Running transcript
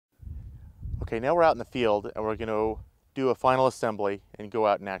Okay, now we're out in the field and we're going to do a final assembly and go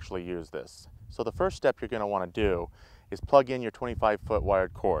out and actually use this. So the first step you're going to want to do is plug in your 25-foot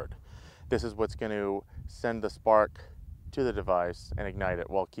wired cord. This is what's going to send the spark to the device and ignite it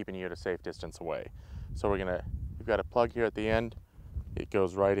while keeping you at a safe distance away. So we've got a plug here at the end. It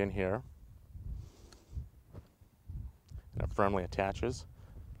goes right in here and it firmly attaches,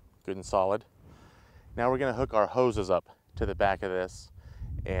 good and solid. Now we're going to hook our hoses up to the back of this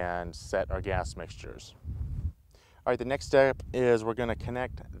and set our gas mixtures. All right, the next step is we're going to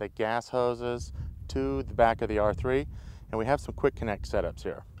connect the gas hoses to the back of the R3, and we have some quick connect setups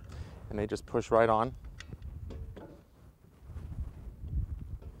here, and they just push right on.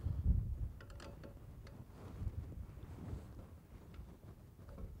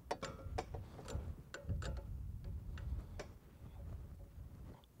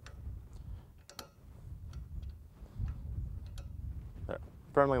 There,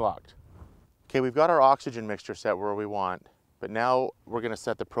 firmly locked. Okay, we've got our oxygen mixture set where we want, but now we're going to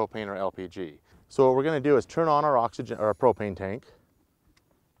set the propane or LPG. So what we're going to do is turn on our oxygen or our propane tank,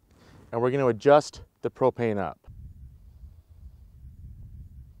 and we're going to adjust the propane up.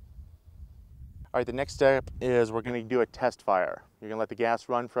 All right, the next step is we're going to do a test fire. You're going to let the gas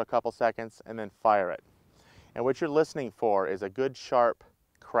run for a couple seconds and then fire it. And what you're listening for is a good sharp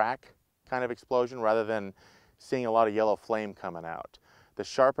crack kind of explosion rather than seeing a lot of yellow flame coming out. The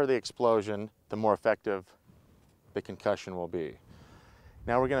sharper the explosion, the more effective the concussion will be.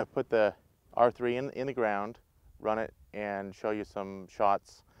 Now we're going to put the R3 in the ground, run it, and show you some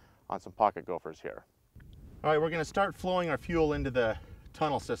shots on some pocket gophers here. All right, we're going to start flowing our fuel into the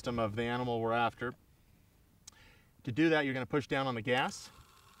tunnel system of the animal we're after. To do that, you're going to push down on the gas.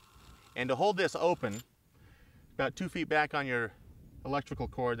 And to hold this open, about 2 feet back on your electrical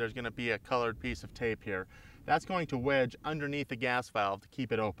cord, there's going to be a colored piece of tape here. That's going to wedge underneath the gas valve to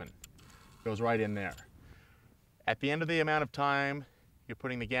keep it open. It goes right in there. At the end of the amount of time you're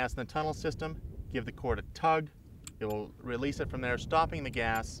putting the gas in the tunnel system, give the cord a tug. It will release it from there, stopping the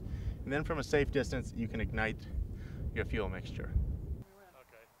gas, and then from a safe distance you can ignite your fuel mixture.